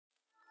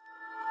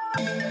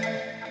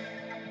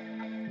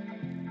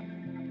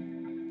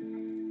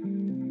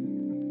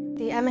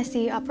The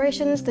MSc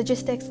Operations,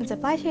 Logistics and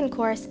Supply Chain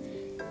course,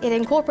 it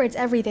incorporates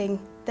everything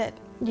that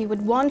you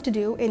would want to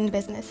do in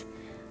business.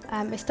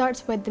 It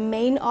starts with the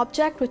main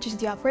object, which is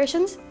the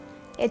operations.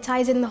 It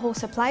ties in the whole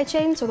supply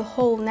chain, so the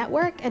whole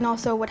network, and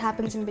also what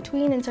happens in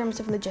between in terms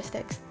of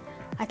logistics.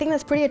 I think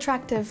that's pretty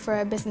attractive for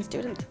a business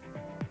student.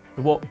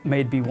 What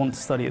made me want to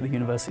study at the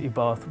University of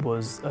Bath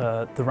was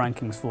the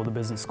rankings for the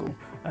business school.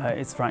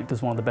 It's ranked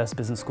as one of the best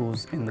business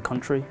schools in the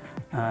country,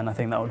 and I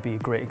think that would be a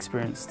great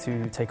experience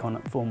to take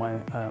on for my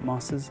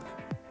Masters.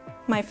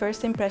 My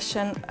first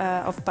impression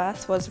of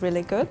Bath was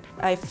really good.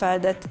 I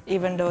felt that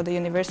even though the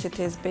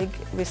university is big,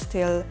 we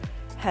still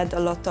had a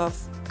lot of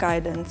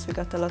guidance. We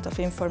got a lot of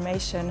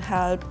information,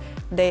 help.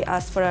 They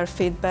asked for our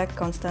feedback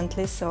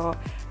constantly, so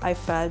I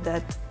felt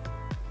that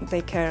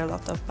they care a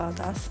lot about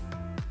us.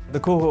 The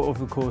cohort of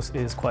the course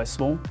is quite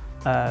small.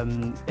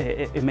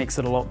 It makes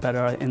it a lot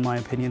better, in my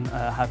opinion.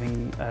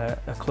 Having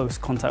a close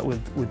contact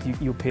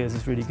with your peers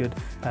is really good.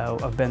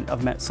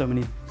 I've met so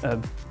many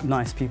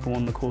nice people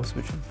on the course,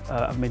 which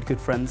I've made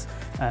good friends.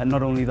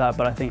 Not only that,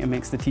 but I think it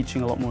makes the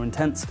teaching a lot more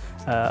intense,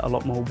 a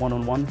lot more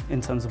one-on-one in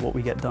terms of what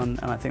we get done,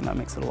 and I think that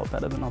makes it a lot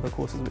better than other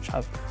courses which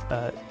have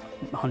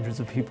hundreds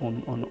of people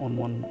on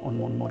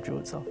one module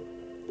itself.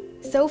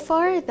 So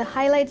far, the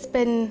highlight's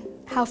been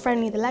how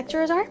friendly the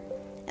lecturers are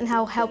and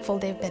how helpful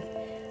they've been.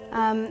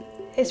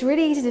 It's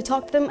really easy to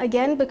talk to them,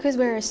 again, because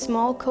we're a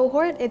small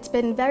cohort. It's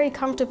been very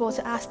comfortable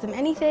to ask them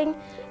anything,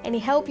 any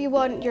help you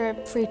want. You're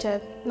free to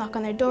knock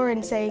on their door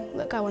and say,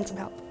 look, I want some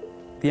help.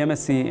 The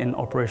MSc in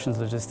Operations,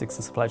 Logistics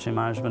and Supply Chain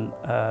Management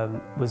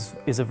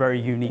is a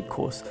very unique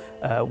course.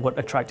 What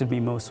attracted me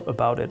most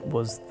about it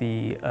was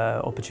the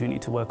opportunity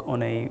to work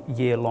on a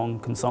year-long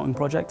consulting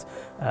project.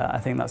 I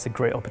think that's a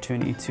great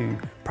opportunity to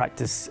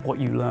practice what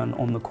you learn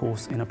on the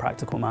course in a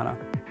practical manner.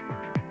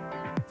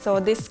 So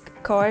this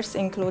course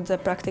includes a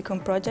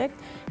practicum project,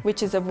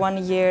 which is a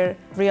one-year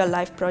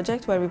real-life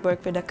project where we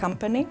work with a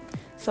company.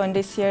 So in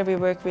this year we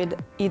work with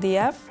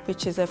EDF,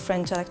 which is a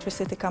French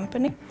electricity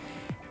company,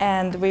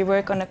 and we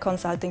work on a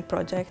consulting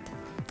project.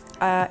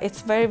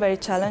 It's very, very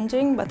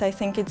challenging, but I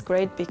think it's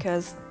great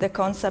because the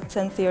concepts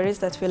and theories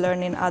that we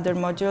learn in other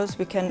modules,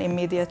 we can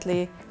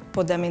immediately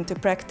put them into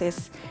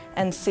practice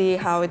and see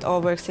how it all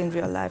works in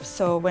real life.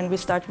 So when we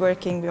start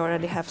working, we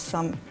already have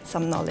some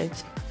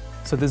knowledge.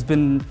 So there's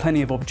been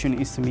plenty of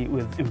opportunities to meet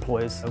with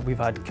employers. We've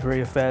had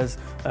career fairs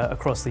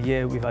across the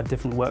year. We've had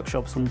different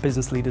workshops from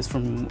business leaders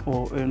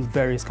in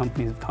various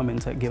companies have come in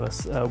to give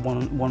us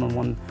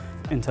one-on-one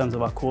in terms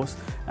of our course,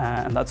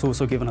 and that's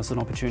also given us an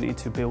opportunity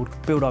to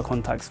build our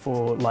contacts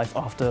for life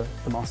after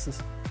the Masters.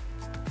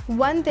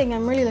 One thing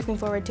I'm really looking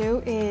forward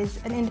to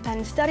is an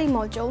independent study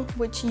module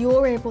which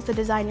you're able to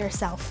design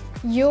yourself.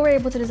 You're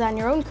able to design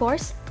your own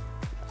course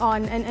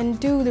and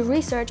do the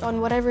research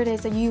on whatever it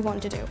is that you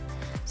want to do.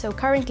 So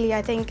currently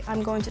I think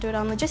I'm going to do it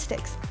on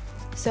logistics.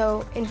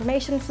 So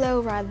information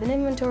flow rather than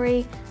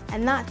inventory,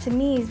 and that to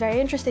me is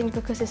very interesting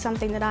because it's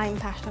something that I'm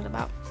passionate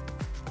about.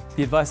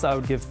 The advice that I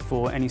would give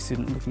for any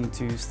student looking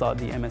to start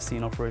the MSc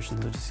in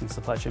Operations, Logistics and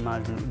Supply Chain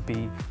Management would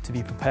be to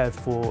be prepared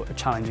for a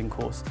challenging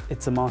course.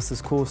 It's a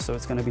master's course, so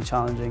it's going to be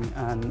challenging,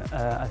 and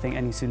I think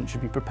any student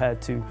should be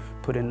prepared to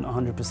put in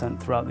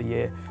 100% throughout the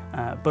year,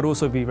 but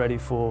also be ready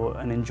for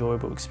an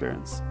enjoyable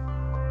experience.